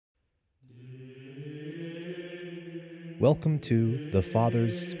Welcome to The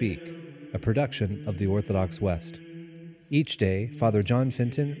Fathers Speak, a production of the Orthodox West. Each day, Father John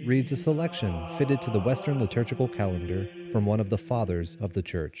Fenton reads a selection fitted to the Western liturgical calendar from one of the Fathers of the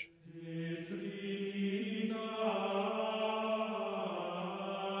Church.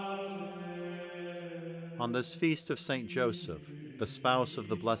 On this feast of Saint Joseph, the spouse of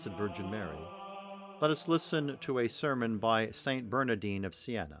the Blessed Virgin Mary, let us listen to a sermon by Saint Bernadine of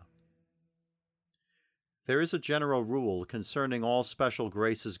Siena. There is a general rule concerning all special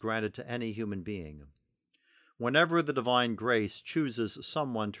graces granted to any human being. Whenever the divine grace chooses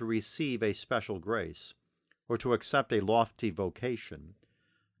someone to receive a special grace, or to accept a lofty vocation,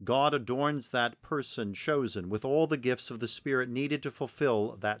 God adorns that person chosen with all the gifts of the Spirit needed to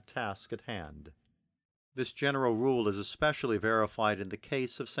fulfill that task at hand. This general rule is especially verified in the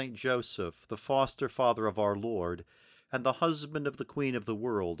case of Saint Joseph, the foster father of our Lord, and the husband of the Queen of the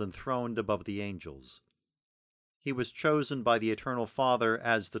world, enthroned above the angels. He was chosen by the Eternal Father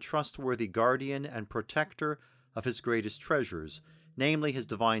as the trustworthy guardian and protector of his greatest treasures, namely his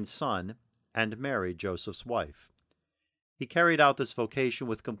divine Son, and Mary, Joseph's wife. He carried out this vocation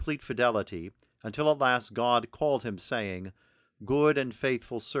with complete fidelity, until at last God called him, saying, "Good and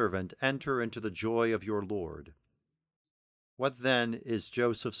faithful servant, enter into the joy of your Lord." What then is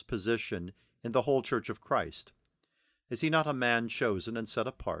Joseph's position in the whole Church of Christ? Is he not a man chosen and set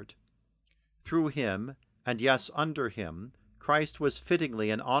apart? Through him, and yes, under him, Christ was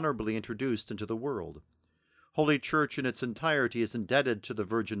fittingly and honorably introduced into the world. Holy Church in its entirety is indebted to the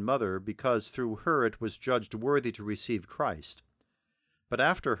Virgin Mother because through her it was judged worthy to receive Christ. But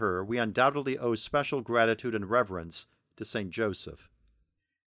after her, we undoubtedly owe special gratitude and reverence to Saint Joseph.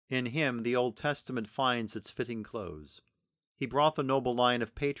 In him the Old Testament finds its fitting close. He brought the noble line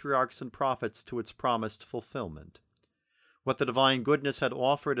of patriarchs and prophets to its promised fulfillment. What the divine goodness had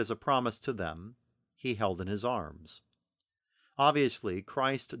offered as a promise to them, he held in his arms. Obviously,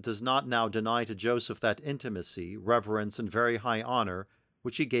 Christ does not now deny to Joseph that intimacy, reverence, and very high honor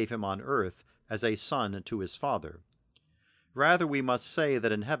which he gave him on earth as a son to his Father. Rather, we must say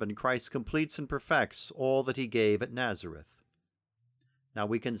that in heaven Christ completes and perfects all that he gave at Nazareth. Now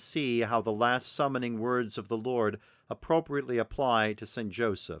we can see how the last summoning words of the Lord appropriately apply to Saint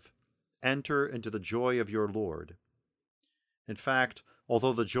Joseph. Enter into the joy of your Lord. In fact,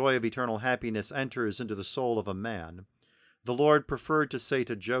 although the joy of eternal happiness enters into the soul of a man, the Lord preferred to say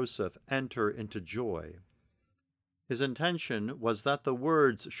to Joseph, "Enter into joy." His intention was that the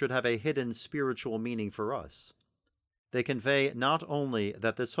words should have a hidden spiritual meaning for us. They convey not only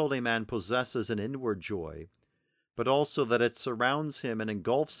that this holy man possesses an inward joy, but also that it surrounds him and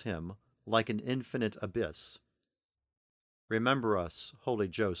engulfs him like an infinite abyss. Remember us, holy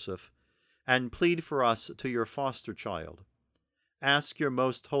Joseph, and plead for us to your foster child. Ask your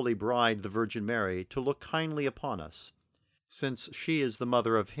most holy bride, the Virgin Mary, to look kindly upon us, since she is the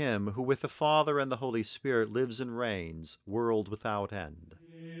mother of him who with the Father and the Holy Spirit lives and reigns, world without end.